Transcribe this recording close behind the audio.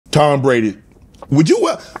Tom Brady. Would you?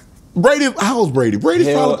 Brady, how old's Brady? Brady's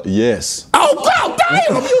probably. Yes. Oh, God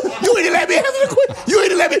damn! You ain't let me answer the question. You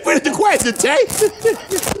ain't let me finish the question, Tay.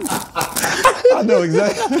 I know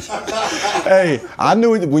exactly. Hey, I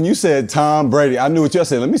knew it, when you said Tom Brady, I knew what you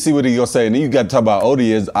said. Let me see what he gonna say, and then you got to talk about old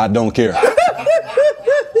he is. I don't care.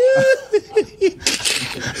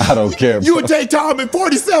 I don't care. You would take Tom in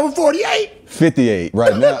 47, 48? 58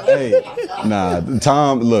 right now. Hey, nah,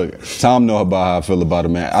 Tom, look, Tom know about how I feel about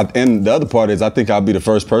him, man. And the other part is I think I'll be the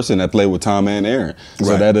first person that played with Tom and Aaron.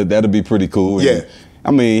 So that'll be pretty cool. And, yeah.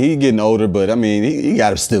 I mean, he getting older, but I mean, he got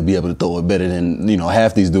to still be able to throw it better than,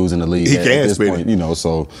 half these dudes in the league at this point,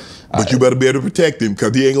 so. But you better be able to protect him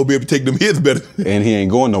because he ain't going to be able to take them hits better. And he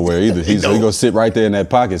ain't going nowhere either. He's going to sit right there in that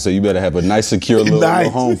pocket, so you better have a nice, secure little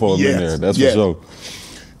home for him in there. That's for sure.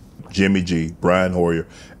 Jimmy G, Brian Hoyer,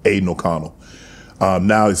 Aiden O'Connell.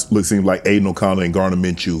 Now it seems like Aiden O'Connell and Gardner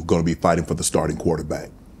Minshew going to be fighting for the starting quarterback.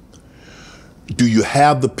 Do you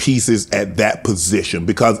have the pieces at that position?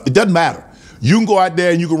 Because it doesn't matter. You can go out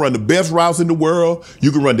there and you can run the best routes in the world.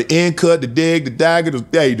 You can run the end cut, the dig, the dagger,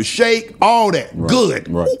 the shake, all that. Right. Good.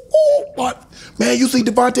 Right. But, man, you see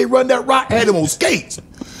Davante run that route, had him on skates.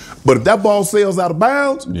 But if that ball sails out of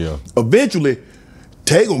bounds, eventually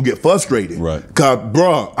Tay gonna get frustrated. Right. Because,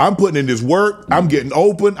 bro, I'm putting in this work, I'm getting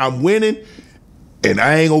open, I'm winning, and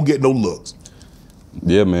I ain't gonna get no looks.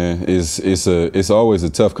 Yeah, man, it's always a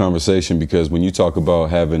tough conversation because when you talk about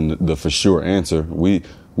having the for sure answer, we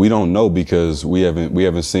don't know because we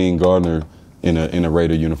haven't seen Gardner in a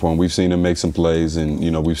Raider uniform. We've seen him make some plays, and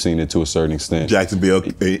we've seen it to a certain extent. Jacksonville,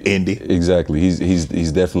 Indy. Exactly.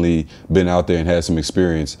 He's definitely been out there and had some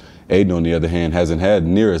experience. Aiden, on the other hand, hasn't had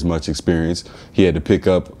near as much experience. He had to pick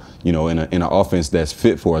up, in an offense that's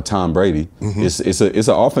fit for a Tom Brady. Mm-hmm. It's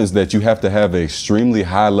an offense that you have to have an extremely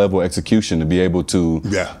high level execution to be able to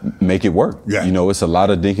make it work. Yeah. It's a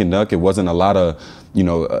lot of dink and dunk. It wasn't a lot of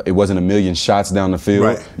it wasn't a million shots down the field.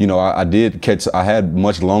 Right. I had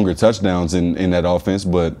much longer touchdowns in that offense,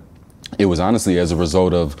 but it was honestly as a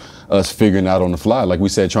result of us figuring out on the fly. Like we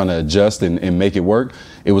said, trying to adjust and make it work.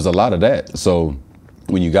 It was a lot of that. So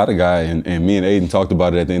when you got a guy, and me and Aiden talked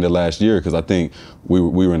about it at the end of last year, because I think we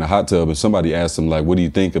were in a hot tub and somebody asked him, like, what do you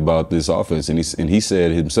think about this offense? And he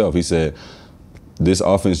said himself, this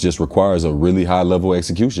offense just requires a really high level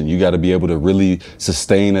execution. You got to be able to really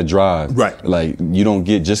sustain a drive. Right. Like you don't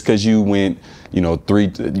get, just because you went,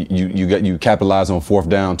 you capitalize on fourth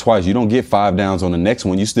down twice. You don't get 5 downs on the next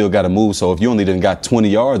one. You still got to move. So if you only done got 20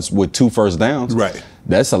 yards with 2 first downs, right,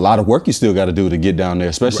 that's a lot of work you still got to do to get down there.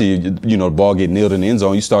 Especially the ball get nailed in the end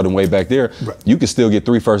zone. You starting way back there. Right. You can still get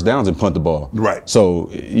 3 first downs and punt the ball. Right. So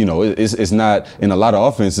it's not in a lot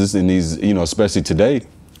of offenses in these especially today.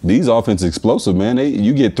 These offenses explosive, man.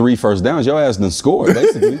 You get 3 first downs, your ass done scored,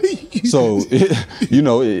 basically. So,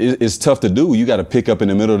 it's tough to do. You got to pick up in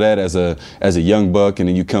the middle of that as a young buck, and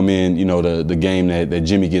then you come in, the game that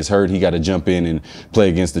Jimmy gets hurt, he got to jump in and play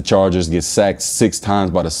against the Chargers, get sacked 6 times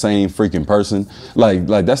by the same freaking person. Like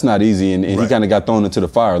that's not easy, and he kind of got thrown into the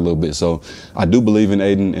fire a little bit. So, I do believe in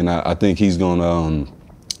Aiden, and I think he's going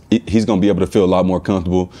to be able to feel a lot more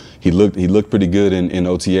comfortable. He looked pretty good in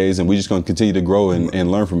OTAs, and we're just going to continue to grow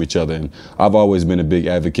and learn from each other. And I've always been a big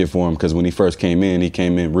advocate for him because when he first came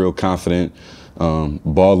in real confident,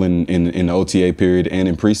 balling in the OTA period and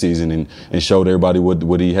in preseason, and showed everybody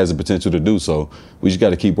what he has the potential to do. So we just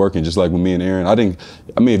got to keep working, just like with me and Aaron.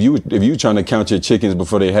 If you trying to count your chickens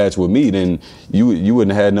before they hatch with me, then you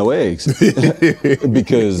wouldn't have had no eggs.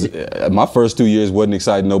 Because my first 2 years wasn't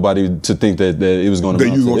exciting nobody to think that it was going to.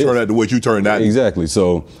 That you going to turn out to what you turned out. Exactly.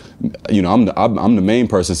 So, I'm the main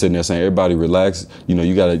person sitting there saying, everybody relax.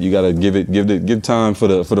 You gotta give time for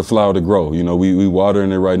the flower to grow. We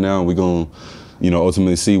watering it right now, and we're gonna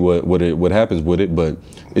ultimately see what happens with it. But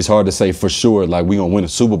it's hard to say for sure, like we're gonna win a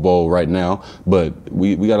Super Bowl right now. But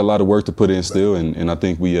we got a lot of work to put in still, and I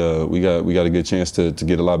think we got a good chance to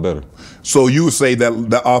get a lot better. So you would say that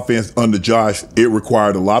the offense under Josh, it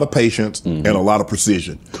required a lot of patience and a lot of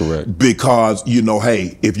precision. Correct. Because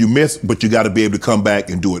hey, if you miss, but you got to be able to come back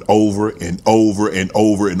and do it over and over and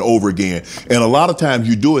over and over again. And a lot of times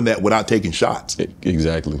you're doing that without taking shots.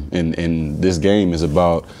 Exactly. And this game is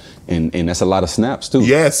about. And that's a lot of snaps too.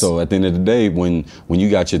 Yes. So at the end of the day, when you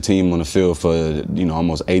got your team on the field for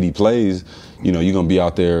almost 80 plays, you're going to be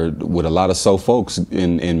out there with a lot of folks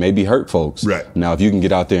and maybe hurt folks. Right. Now, if you can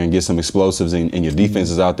get out there and get some explosives and your defense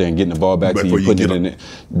is out there and getting the ball back to you, putting it in it,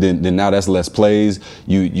 then now that's less plays.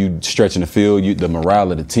 You stretching the field. The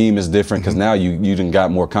morale of the team is different because now you done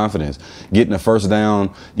got more confidence. Getting a first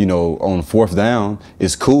down, on fourth down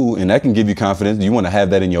is cool, and that can give you confidence. You want to have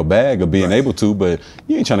that in your bag of being able to, but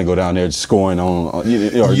you ain't trying to go down there just scoring on. You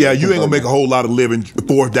ain't gonna make a whole lot of living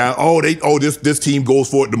fourth down. This team goes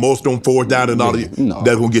for it the most on fourth down and all. No.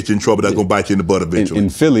 That's gonna get you in trouble. That's gonna bite you in the butt eventually. In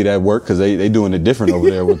Philly, that worked because they doing it different over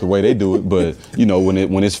there with the way they do it. But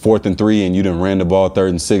when it's 4th and 3 and you done ran the ball 3rd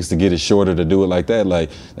and 6 to get it shorter to do it like that, like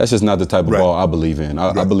that's just not the type of ball I believe in.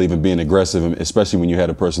 I believe in being aggressive, especially when you had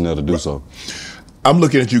the personnel to do so. I'm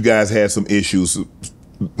looking at you guys had some issues.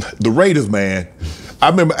 The Raiders, man. I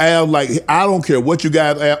remember Al, like, I don't care what you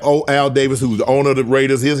guys, Al Davis, who's the owner of the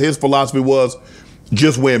Raiders, his philosophy was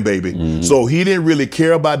just win, baby. So he didn't really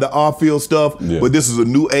care about the off-field stuff, but this is a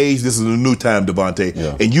new age, this is a new time,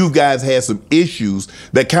 Davante. And you guys had some issues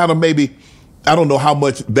that kind of maybe, I don't know how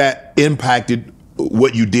much that impacted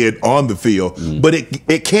what you did on the field, but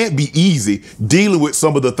it can't be easy dealing with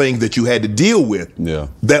some of the things that you had to deal with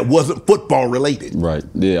that wasn't football related. Right.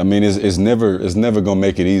 Yeah. I mean, it's never gonna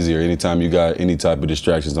make it easier anytime you got any type of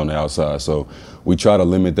distractions on the outside. So we try to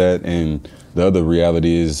limit that. And the other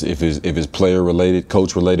reality is if it's player related,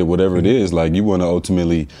 coach related, whatever it is, like you want to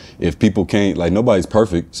ultimately, if people can't, like nobody's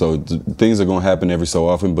perfect, so things are gonna happen every so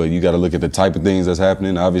often, but you got to look at the type of things that's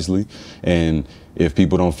happening, obviously, and if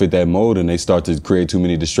people don't fit that mold and they start to create too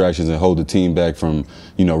many distractions and hold the team back from,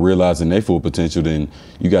 realizing their full potential, then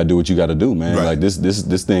you got to do what you got to do, man. Like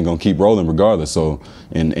this thing gonna keep rolling regardless. So,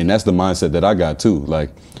 and that's the mindset that I got too. Like,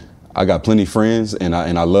 I got plenty of friends, and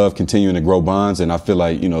I love continuing to grow bonds. And I feel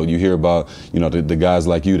like, you hear about, the guys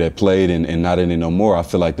like you that played and not in it no more. I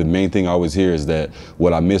feel like the main thing I always hear is that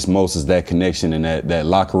what I miss most is that connection and that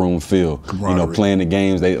locker room feel. Playing the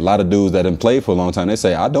games. A lot of dudes that have played for a long time, they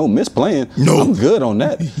say, I don't miss playing. No. I'm good on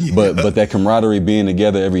that. But that camaraderie, being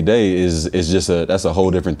together every day is just that's a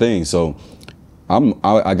whole different thing. So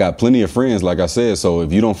I got plenty of friends, like I said, so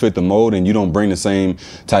if you don't fit the mold and you don't bring the same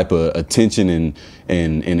type of attention and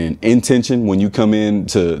intention when you come in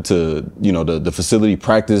to the facility,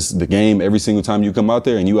 practice, the game every single time you come out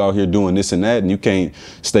there, and you out here doing this and that and you can't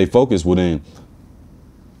stay focused, well then,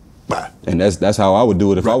 and that's how I would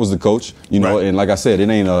do it if I was the coach, and like I said, it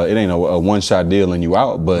ain't a one-shot deal and you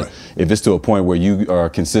out, but if it's to a point where you are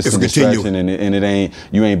consistent distraction and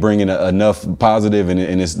you ain't bringing enough positive and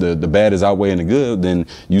it's the bad is outweighing the good, then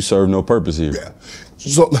you serve no purpose here.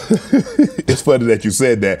 So it's funny that you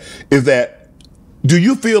said that. Is that, do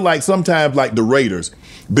you feel like sometimes like the Raiders,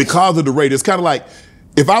 because of the Raiders, kind of like,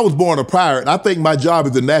 if I was born a pirate, I think my job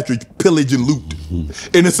is to naturally pillage and loot.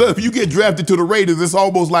 And so if you get drafted to the Raiders, it's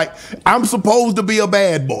almost like I'm supposed to be a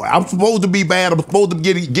bad boy. I'm supposed to be bad. I'm supposed to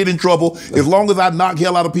get in trouble. As long as I knock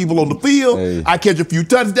hell out of people on the field, I catch a few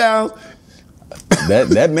touchdowns.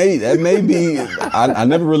 That may be. I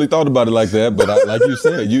never really thought about it like that, but like you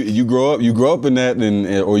said, you grow up in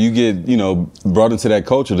that, or you get brought into that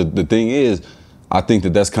culture. The thing is, I think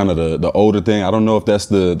that's kind of the older thing. I don't know if that's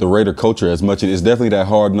the Raider culture as much. It's definitely that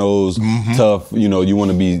hard nosed, tough. You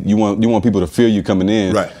want people to fear you coming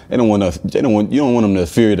in. Right. You don't want them to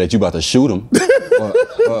fear that you about to shoot them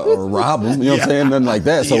or rob them. You know what I'm saying? Nothing like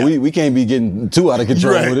that. So we can't be getting too out of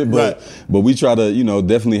control with it. But we try to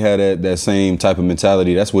definitely have that same type of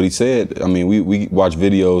mentality. That's what he said. I mean, we watch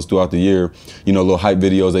videos throughout the year. Little hype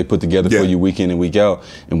videos they put together for you week in and week out,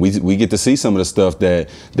 and we get to see some of the stuff that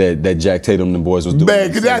Jack Tatum and the boys was doing. Man,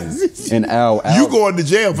 and Al, you going to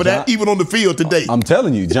jail for that, even on the field today. I'm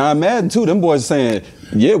telling you, John Madden too. Them boys saying,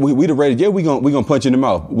 yeah, we the Raiders. Yeah, we gonna punch you in the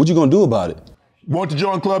mouth. What you gonna do about it? Want to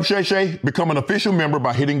join Club Shay Shay? Become an official member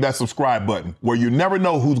by hitting that subscribe button, where you never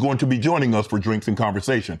know who's going to be joining us for drinks and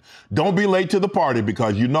conversation. Don't be late to the party,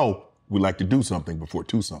 because we like to do something before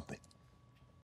 2 something.